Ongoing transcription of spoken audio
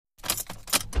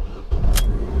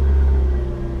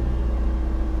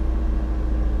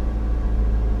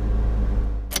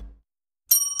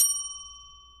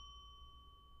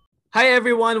Hi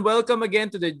everyone, welcome again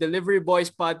to the Delivery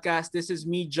Boys podcast. This is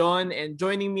me, John, and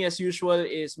joining me as usual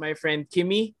is my friend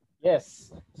Kimmy.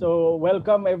 Yes. So,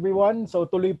 welcome everyone. So,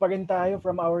 tuloy pa rin tayo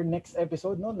from our next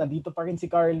episode, no? Nandito pa rin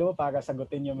si Carlo para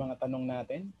sagutin yung mga tanong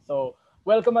natin. So,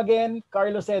 welcome again,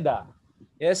 Carlo Seda.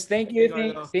 Yes, thank Hey,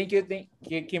 you, Carlo. thank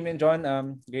you, Kim and John.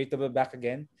 Great to be back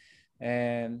again.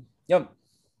 And yep.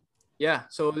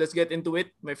 Yeah, so let's get into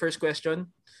it. My first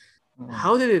question,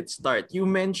 how did it start? You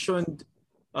mentioned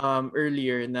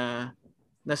earlier na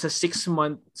nasa 6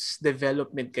 months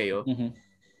development kayo. Mm-hmm.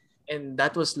 And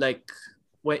that was like,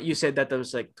 when you said that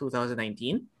was like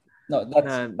 2019? No,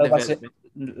 that was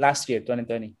last year,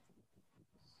 2020.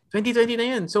 2020 na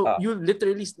yun. So you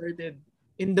literally started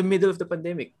in the middle of the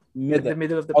pandemic. The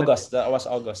middle of the August. That was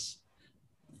August.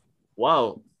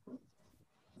 Wow.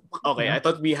 Okay, I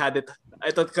thought we had it.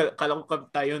 I thought kala ko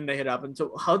tayo nahirapan.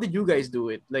 So how did you guys do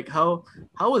it? Like how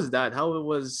was that? How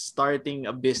was starting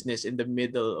a business in the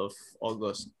middle of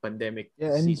August pandemic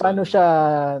and season? Paano siya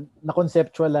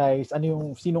na-conceptualize? Ano yung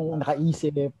sinong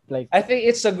nakaisip? Like, I think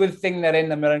it's a good thing na rin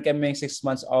na meron kaming 6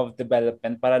 months of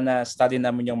development para na-study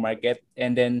namin yung market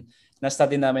and then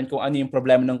na-study namin kung ano yung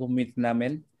problema ng community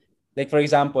namin. Like for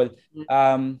example,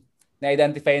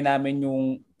 na-identify namin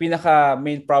yung pinaka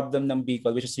main problem ng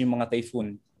Bicol, which is yung mga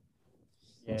typhoon.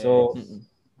 Yes. So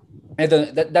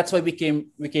that's why we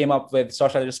came up with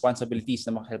social responsibilities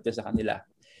na makahelp sa kanila.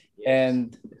 Yes. And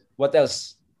what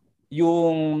else?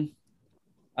 Yung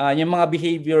mga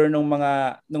behavior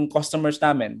ng customers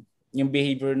namin, yung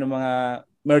behavior ng mga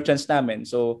merchants namin.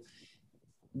 So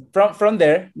from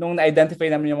there, nung na-identify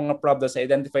namin yung mga problems,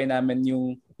 na-identify namin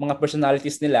yung mga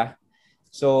personalities nila.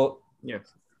 So yes.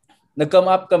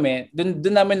 Nag-come up kami, doon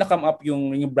namin na-come up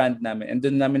yung brand namin and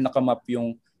doon namin na-come up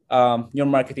yung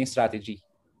marketing strategy.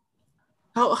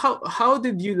 How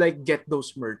did you like get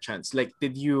those merchants? Like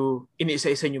did you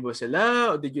inisa-isa niyo ba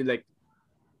sila or did you like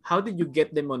how did you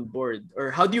get them on board or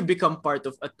how do you become part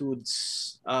of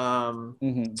Atud's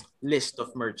list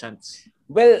of merchants?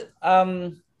 Well,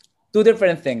 two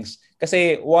different things.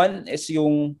 Kasi one is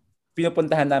yung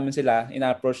pinupuntahan namin sila,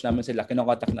 ina-approach namin sila,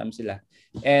 kino-contact namin sila.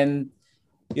 And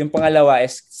yung pangalawa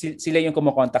is sila yung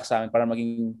kumo-contact sa amin para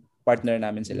maging partner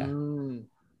namin sila.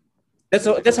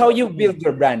 That's how you build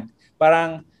your brand.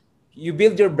 Parang you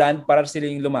build your brand para sila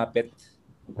yung lumapit.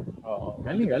 Oo,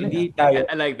 galing. Hindi tayo.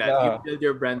 I like that. You build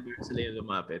your brand para sila yung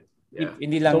lumapit. Yeah.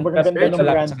 Hindi lang so, pag ganda ng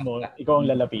brand mo, ikaw ang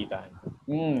lalapitan.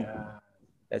 Yeah.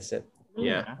 That's it.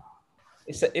 Yeah.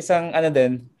 Isang ano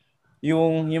din,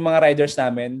 yung mga riders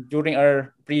namin during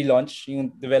our pre-launch, yung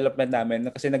development namin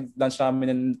kasi nag-launch na kami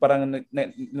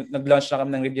nag-launch na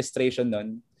kami ng registration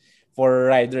noon for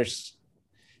riders.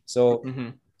 So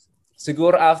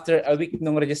siguro after a week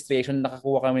ng registration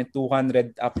nakakuha kami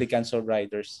 200 applicants or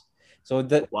riders. So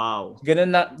wow.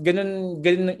 Ganun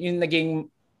yung naging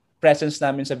presence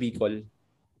namin sa Bicol.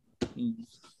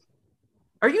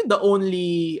 Are you the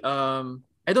only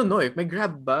I don't know if may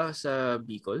Grab ba sa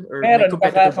Bicol or meron, may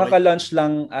competitor ba? Kaka-launch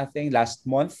lang I think last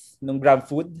month nung Grab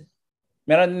Food.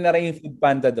 Meron na rin yung Food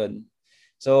Panda doon.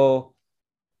 So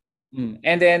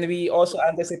and then we also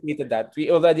anticipated that. We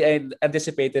already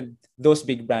anticipated those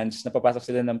big brands na papasok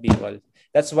sila ng Bicol.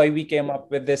 That's why we came up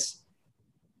with this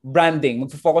branding.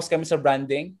 Magfo-focus kami sa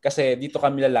branding kasi dito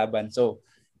kami lalaban. So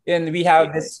and we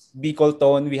have this Bicol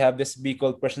tone, we have this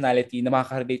Bicol personality na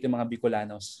makaka-relate yung mga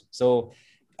Bicolanos. So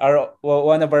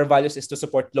one of our values is to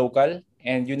support local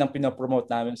and yun ang pinopromote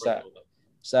namin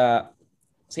sa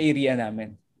area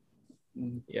namin.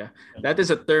 Yeah. That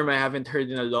is a term I haven't heard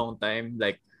in a long time.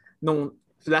 Like nung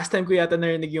last time ko yata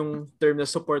narinig yung term na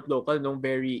support local nung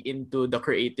very into the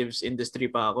creatives industry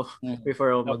pa ako before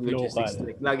ako mag-logistics.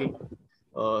 Like laging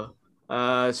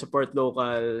support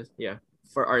local, yeah,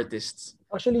 for artists.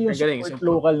 Actually, yung support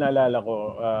local naalala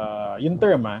ko, yung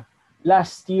term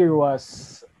last year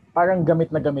was parang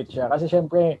gamit na gamit siya. Kasi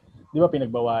syempre, di ba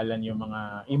pinagbawalan yung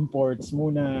mga imports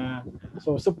muna.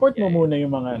 So, support mo muna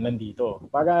yung mga nandito.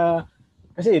 Para,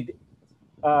 kasi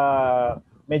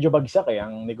medyo bagsak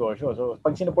ang negosyo. So,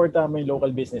 pag sinuporta mo yung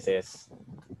local businesses,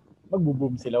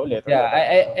 magbo-boom sila ulit. Yeah,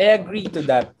 I agree to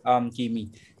that, Kimi.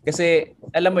 Kasi,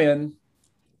 alam mo yun,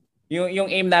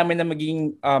 yung aim namin na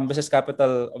maging business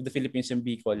capital of the Philippines yung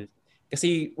Bicol.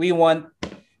 Kasi we want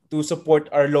to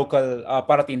support our local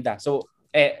paratinda. So,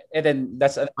 and then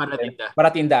that's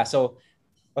paratinda. So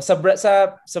sa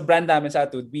brand namin sa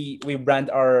Atud, we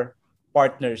brand our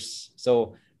partners.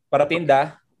 So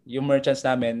paratinda, yung merchants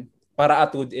namin, para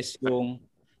Atud is yung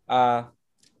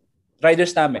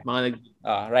riders namin. Mga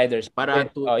riders. Para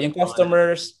Atud, yung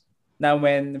customers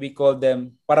namin, we call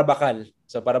them para bakal.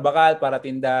 So para bakal, para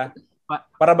tinda,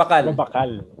 para bakal.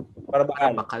 Para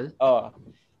bakal. Bakal? Oo.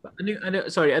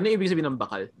 Sorry, ano ibig sabihin ng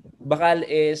bakal? Bakal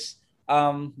is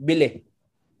bili.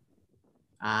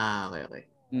 Okay.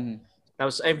 Mhm.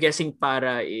 Tapos I'm guessing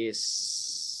para is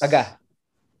Taga.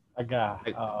 Okay.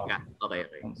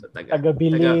 So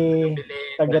Taga-bili,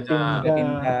 taga-tinda,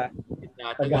 Tinda.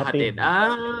 taga-hatid.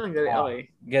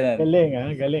 Okay.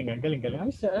 Ganun. Galing.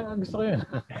 Gusto ko yun.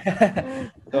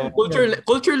 So,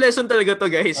 Culture lesson talaga to,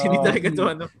 guys. Hindi talaga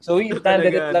to So we Ito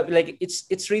branded it talaga. like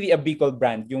it's really a Bicol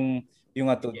brand yung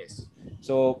Atud. Yes.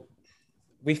 So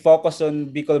we focus on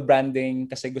Bicol branding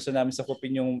kasi gusto namin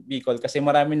sakupin yung Bicol kasi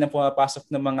marami na pumapasok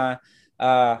ng mga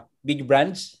big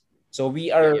brands. So we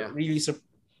are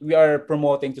we are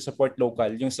promoting to support local,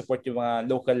 yung support yung mga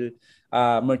local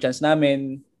merchants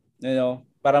namin,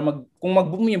 para kung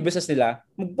mag-boom yung business nila,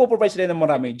 magpo-provide sila ng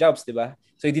maraming jobs, di ba?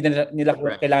 So hindi na nila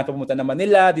kailangan pumunta ng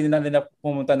Manila, hindi na nila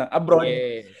pumunta ng abroad.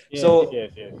 Yes.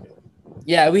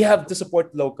 Yeah, we have to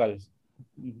support local.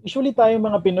 Usually tayo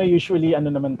mga Pinoy,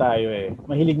 naman tayo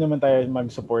mahilig naman tayo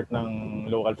mag-support ng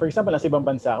local. For example, nasa ibang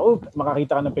bansa,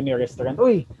 makakita ka ng Pinoy restaurant,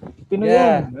 Pinoy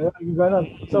yan. Ganon.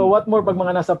 So what more pag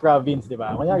mga nasa province, di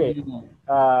ba? Kunyari,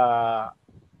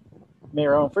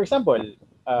 for example,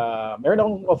 meron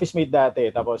akong office mate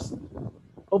dati, tapos,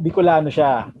 Bicolano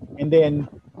siya. And then,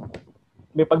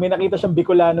 pag may nakita siyang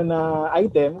Bicolano na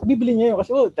item, bibili niya yun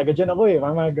kasi, taga dyan ako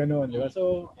mga ganon, di ba?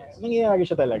 So, nangyayari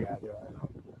siya talaga, di ba?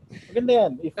 Maganda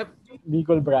yan.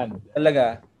 Bicol brand.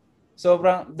 Talaga.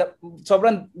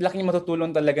 Sobrang laking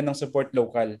matutulong talaga ng support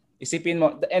local. Isipin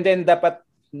mo, and then dapat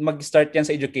mag-start yan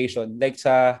sa education. Like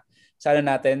sa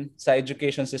natin, sa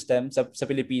education system sa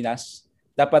Pilipinas.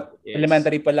 Dapat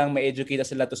elementary pa lang may educate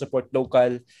sila to support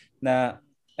local na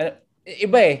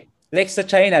iba Like sa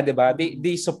China, 'di ba?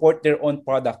 They support their own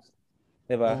product.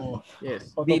 'Di ba?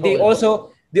 Yes. They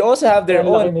also have their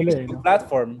own Facebook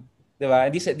platform.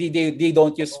 Diba? They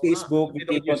don't use Facebook. They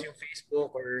don't use yung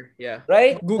Facebook or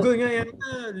Right? Google nga yan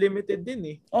limited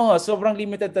din Sobrang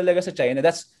limited talaga sa China.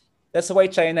 That's why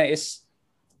China is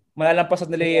malalampasan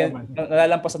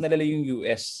nila yung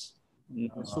US.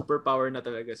 Superpower na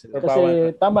talaga sila.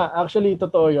 Kasi tama, actually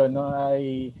totoo yun,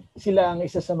 ay sila ang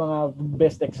isa sa mga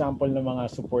best example ng mga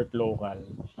support local.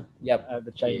 Yep.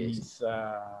 The Chinese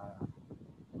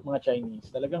mga Chinese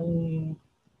talagang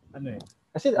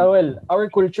kasi our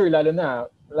culture lalo na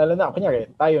kunyari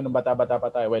tayo nung bata-bata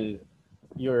pa tayo,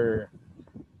 you're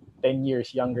 10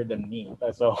 years younger than me.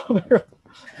 So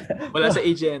wala sa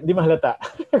age yan. Hindi mahalata.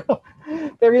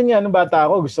 Pero yun nga, nung bata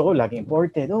ako, gusto ko laging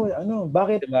imported.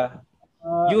 Bakit? Diba?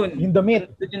 Yung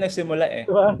damit. Doon yung nagsimula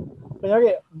Diba?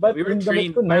 Kunyari, but yung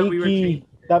damit ko, Nike.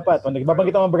 Dapat.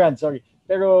 Nagbabanggit ako ng brand, sorry.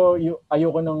 Pero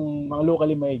ayoko ng mga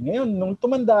locally made. Ngayon, nung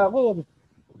tumanda ako,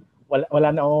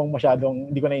 wala na akong masyadong,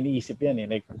 hindi ko na iniisip yan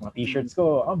Like, mga t-shirts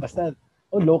ko, basta,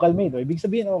 local made. Ibig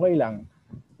sabihin, okay lang.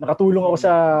 Nakatulong ako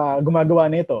sa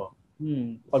gumagawa nito.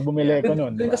 Pag bumili ko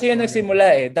nun. Doon kasi yan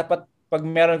nagsimula Dapat, pag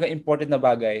meron kang imported na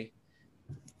bagay,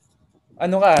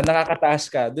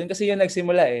 nakakataas ka. Doon kasi yan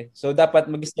nagsimula So,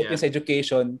 dapat mag-start yun sa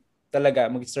education.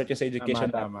 Talaga, mag-start yun sa education.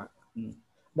 Tama.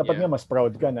 Dapat nga mas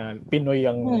proud ka na Pinoy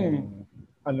ang,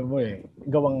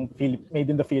 gawang made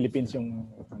in the Philippines yung...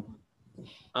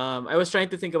 I was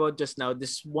trying to think about just now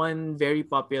this one very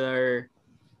popular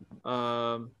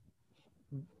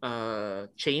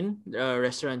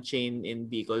restaurant chain in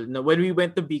Bicol. Now, when we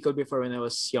went to Bicol before when I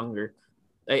was younger,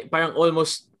 parang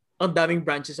almost ang daming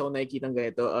branches ako nakikitang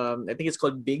ganito. I think it's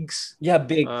called Bigs. Yeah,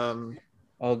 Bigs.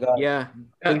 Oh God. Yeah.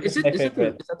 Is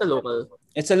that a local?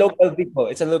 It's a local Bicol.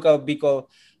 It's a local Bicol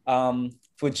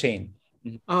food chain.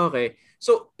 Okay.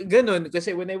 So, ganun,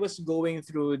 kasi when I was going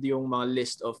through yung mga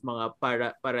list of mga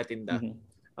para tinda,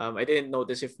 I didn't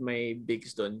notice if may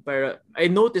Bigs doon. Pero I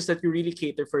noticed that you really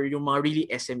cater for yung mga really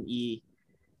SME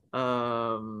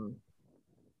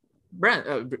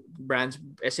brands,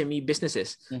 SME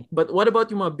businesses. But what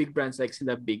about yung mga big brands like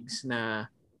sila Bigs na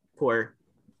poor?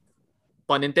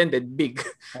 Pun intended, big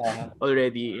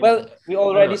already. Well, we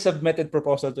already submitted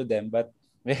proposal to them, but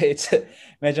it's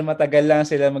medyo matagal lang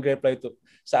sila mag-reply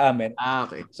sa amin.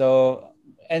 Okay. So,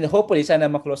 and hopefully sana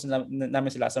ma-close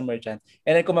namin sila as a merchant.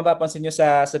 And then kung mapapansin nyo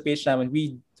sa page namin,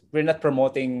 we're not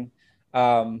promoting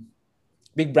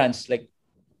big brands like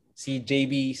si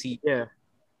JB,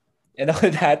 and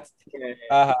all that.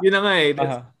 Yun na nga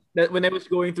that when I was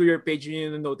going through your page,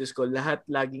 yun yung notice ko, lahat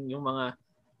laging yung mga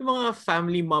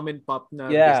family mom and pop na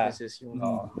businesses. Yung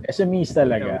SMEs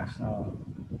talaga.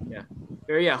 Yeah.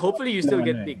 Pero hopefully you still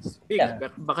get Bigs.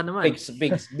 Baka naman.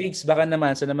 Bigs, baka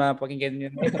naman. Sana mapakinggan nyo.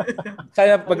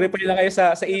 Sana pag-reply lang kayo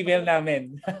sa email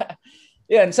namin.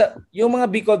 Yan, yung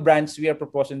mga Bicol brands, we are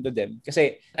proposing to them.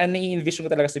 Kasi, nai-envision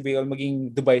ko talaga si Bicol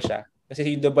maging Dubai siya.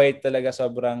 Kasi yung Dubai talaga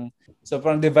sobrang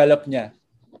developed niya.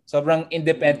 Sobrang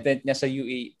independent niya sa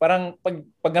UAE. Parang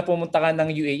pag nga pumunta ka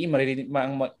ng UAE,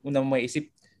 unang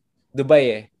maiisip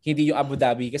Dubai hindi yung Abu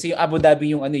Dhabi kasi yung Abu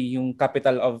Dhabi yung yung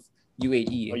capital of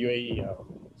UAE. UAE.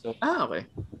 So okay.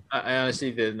 I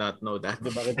honestly did not know that.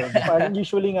 Diba? Parang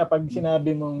usually nga pag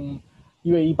sinabi mong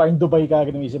UAE, parang Dubai ka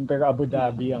agad ng isip, pero Abu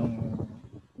Dhabi ang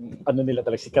nila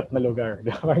talaga sikat na lugar.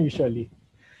 Diba? Usually.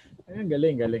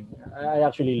 Ayun, galing. I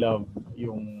actually love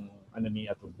yung ni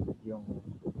Atud, yung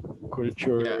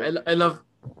culture. Yeah,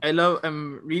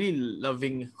 I'm really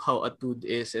loving how Atud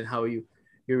is and how you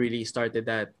really started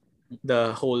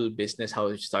the whole business, how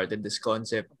you started this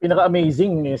concept.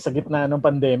 Pinaka-amazing sa gitna ng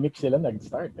pandemic sila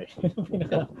nag-start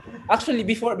Actually,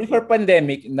 before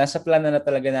pandemic, nasa plan na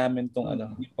talaga namin tong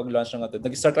yung pag-launch ng Atud.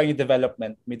 Nag-start lang yung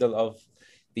development middle of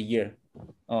the year.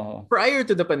 Prior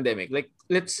to the pandemic, like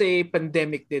let's say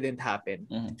pandemic didn't happen.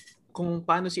 Kung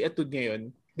paano si Atud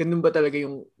ngayon, ganun ba talaga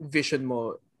yung vision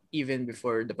mo even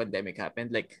before the pandemic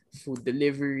happened? Like food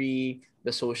delivery,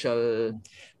 the social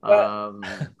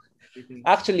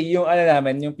actually, yung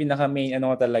namin, yung pinaka-main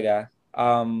talaga,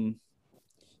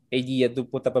 idea to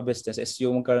put up a business is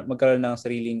yung magkaroon ng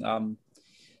sariling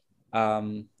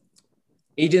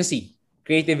agency,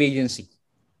 creative agency.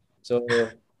 So,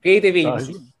 creative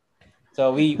agency.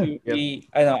 So, we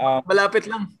malapit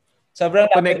lang.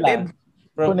 Sobrang connected.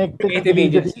 Connected creative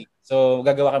agency. So,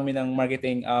 gagawa kami ng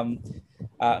marketing,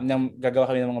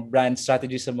 gagawa kami ng mga brand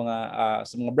strategies sa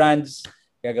mga brands,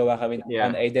 gagawa kami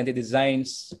ng identity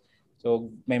designs.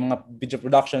 So, may mga video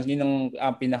productions. Yun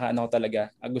ang pinaka talaga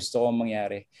gusto kong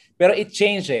mangyari. Pero it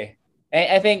changed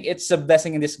I think it's a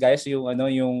blessing in disguise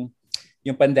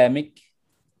yung pandemic.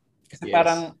 Kasi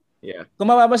parang kung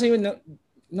mapapansin yun,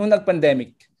 nung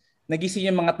nag-pandemic, nagising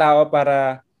yung mga tao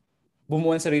para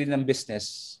bumuo ng sarili ng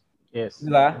business. Yes.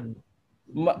 Diba?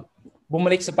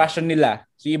 Bumalik sa passion nila.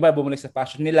 So, iba bumalik sa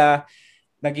passion nila.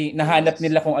 Nahanap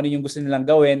nila kung ano yung gusto nilang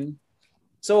gawin.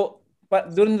 So,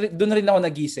 doon rin ako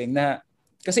nagising na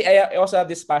kasi I also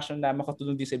have this passion na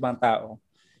makatulong din sa ibang tao.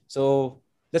 So,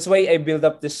 that's why I build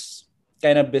up this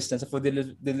kind of business, a food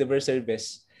delivery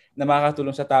service na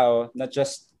makakatulong sa tao, not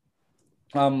just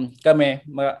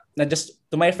not just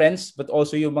to my friends, but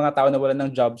also yung mga tao na wala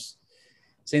ng jobs.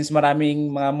 Since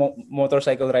maraming mga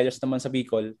motorcycle riders naman sa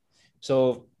Bicol.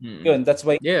 So, yun, that's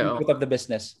why we put up the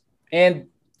business.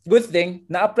 And good thing,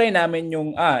 na-apply namin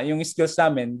yung skills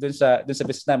namin dun sa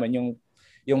business namin,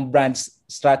 yung brand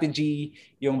strategy,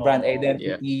 yung brand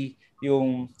identity,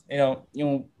 yung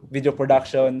video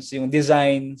productions, yung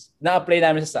designs, na-apply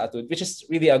namin sa Atud, which is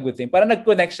really a good thing. Para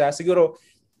nag-connect siya, siguro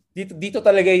dito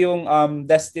talaga yung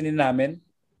destiny namin.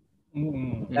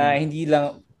 Na hindi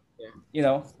lang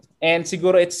and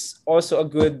siguro it's also a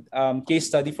good case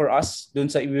study for us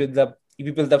dun sa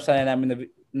i-build up sana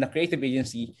namin na creative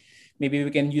agency. Maybe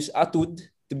we can use Atud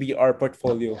to be our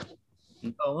portfolio.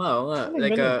 Oo nga.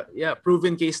 Like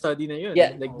proven case study na yun.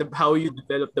 Yeah. Like how you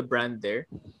develop the brand there.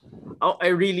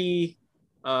 I really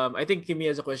I think Kimi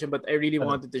has a question, but I really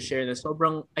wanted to share na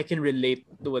sobrang I can relate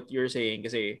to what you're saying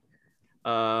kasi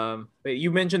you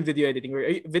mentioned video editing.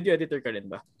 Video editor ka rin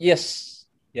ba? Yes.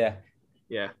 Yeah.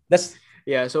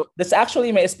 So that's actually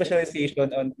my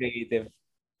specialization on creative.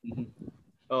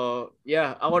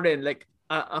 Ako rin like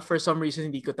for some reason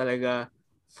hindi ko talaga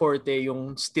forte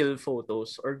yung still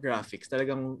photos or graphics.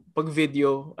 Talagang pag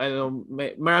video,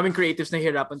 maraming creatives na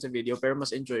hirapan sa video pero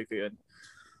mas enjoy ko yun.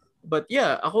 But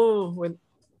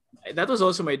that was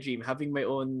also my dream, having my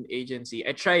own agency.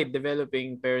 I tried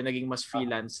developing pero naging mas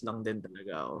freelance lang din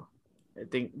talaga ako. I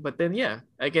think, but then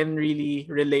I can really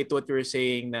relate to what you were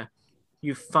saying na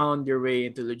you found your way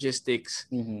into logistics.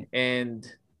 And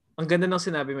ang ganda ng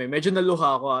sinabi mo. Medyo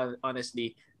naluha ako,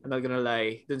 honestly. I'm not gonna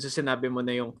lie. Dun sa sinabi mo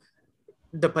na yung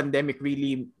the pandemic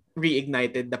really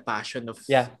reignited the passion of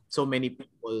so many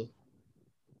people.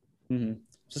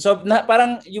 So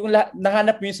parang yung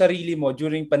nahanap mo yung sarili mo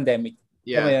during pandemic.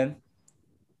 Tama yan?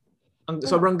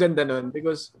 Sobrang ganda nun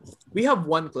because we have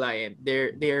one client.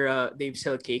 They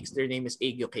sell cakes. Their name is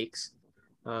Egyo Cakes.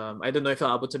 I don't know if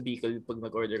aabot sa Bicol pag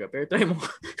nag-order ka, pero try mo.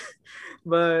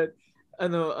 But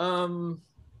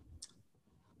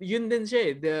yun din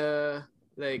siya the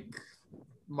like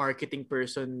marketing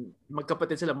person,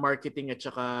 magkapatid sila, marketing at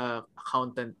saka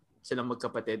accountant silang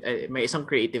magkapatid. May isang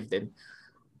creative din.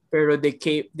 Pero they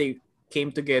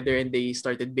came together and they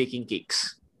started baking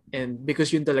cakes. And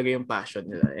because yun talaga yung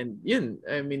passion nila. And yun,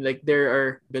 I mean like there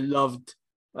are beloved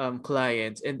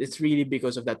clients and it's really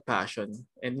because of that passion.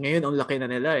 And ngayon ang laki na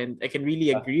nila and I can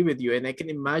really agree with you and I can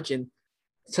imagine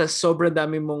sa sobrang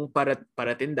dami mong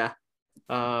paratinda,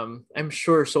 I'm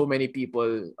sure so many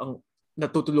people ang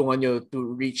natutulungan nyo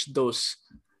to reach those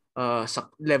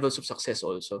levels of success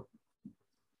also.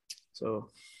 So,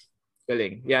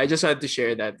 galing. Yeah, I just had to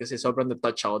share that kasi sobrang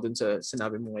na-touch ako dun sa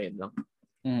sinabi mo ngayon lang.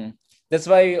 Mm-hmm. That's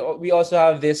why we also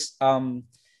have this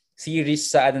series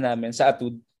sa namin, sa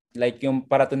Atud. Like yung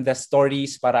Paratunda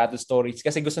Stories, para Atud Stories.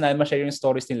 Kasi gusto namin ma-share yung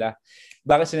stories nila.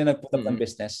 Bakit sila nag-put up ng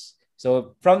business.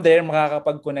 So from there,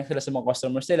 makakapag-connect sila sa mga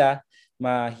customers nila,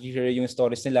 ma-hear yung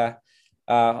stories nila,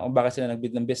 kung bakit sila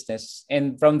nag-build ng business.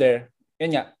 And from there,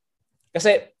 yun nga.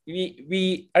 Kasi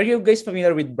are you guys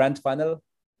familiar with brand funnel?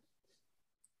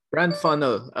 Brand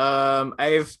funnel.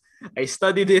 I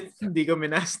studied it, hindi ko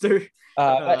master.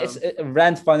 It's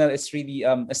brand funnel is really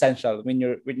essential when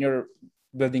you're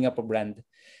building up a brand.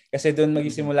 Kasi doon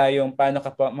magsisimula yung paano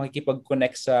ka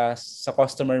makikipag-connect sa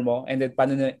customer mo, and then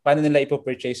paano nila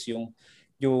ipo-purchase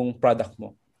yung product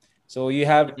mo. So you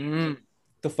have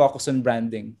to focus on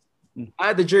branding.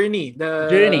 The journey. The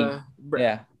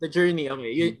journey.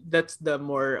 Okay. That's the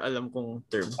more alam kong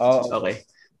term. Oh, okay.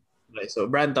 Okay, so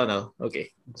brand tunnel.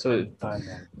 Okay. So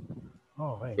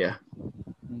okay. Yeah.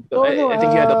 So, I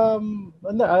think you had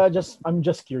I'm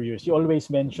just curious. You always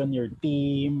mention your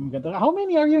team. How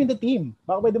many are you in the team?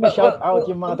 Baka pwede mo shout out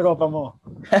yung mga tropa mo.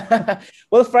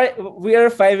 Well, we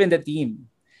are 5 in the team.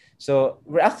 So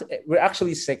we're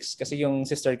actually 6 kasi yung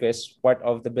sister ko is part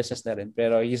of the business na rin.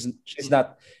 Pero she's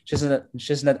not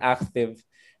active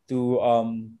to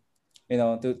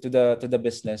to the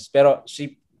business. Pero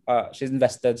she's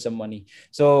invested some money.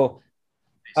 So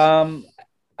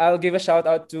I'll give a shout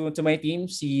out to my team,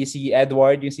 si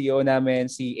Edward, yung CEO namin,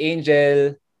 si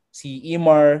Angel, si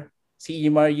Imar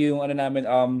yung namin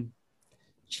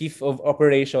Chief of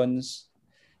Operations.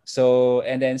 So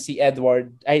and then si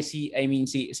Edward, si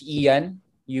Ian,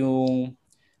 yung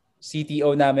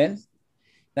CTO namin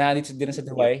na dito din sa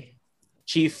Dubai.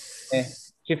 Chief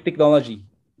Technology.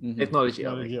 Technology.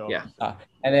 Okay. Yeah.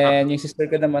 And then yung sister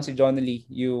ko naman si John Lee,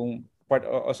 yung part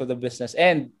also the business,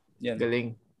 and yun.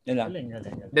 Galing. Galing.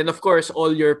 Then of course all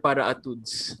your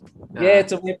para-atuds.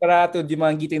 So may para-atud, yung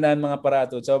mga giting na mga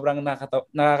para-atud. Sobrang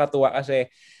nakakatuwa kasi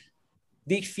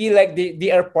they feel like they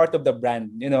are part of the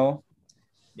brand, you know?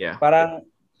 Yeah. Parang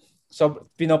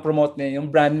pinopromote nila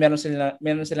yung brand, meron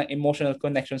silang emotional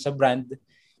connection sa brand.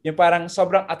 Yung parang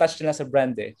sobrang attached nila sa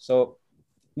brand eh. So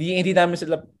hindi namin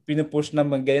sila pinupush na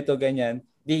ganito ganyan.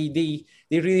 They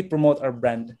really promote our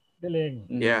brand. Galing.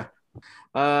 Yeah.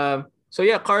 So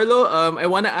yeah, Carlo, I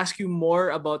want to ask you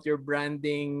more about your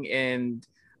branding and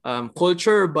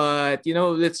culture, but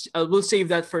we'll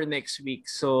save that for next week.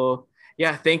 So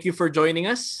yeah, thank you for joining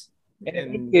us.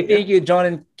 And thank you, John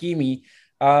and Kimi.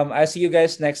 I'll see you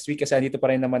guys next week kasi andito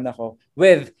pa rin naman ako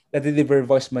with the Deliver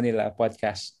Voice Manila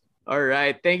podcast. All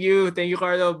right, thank you,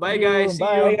 Carlo. Bye guys.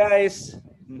 Bye guys.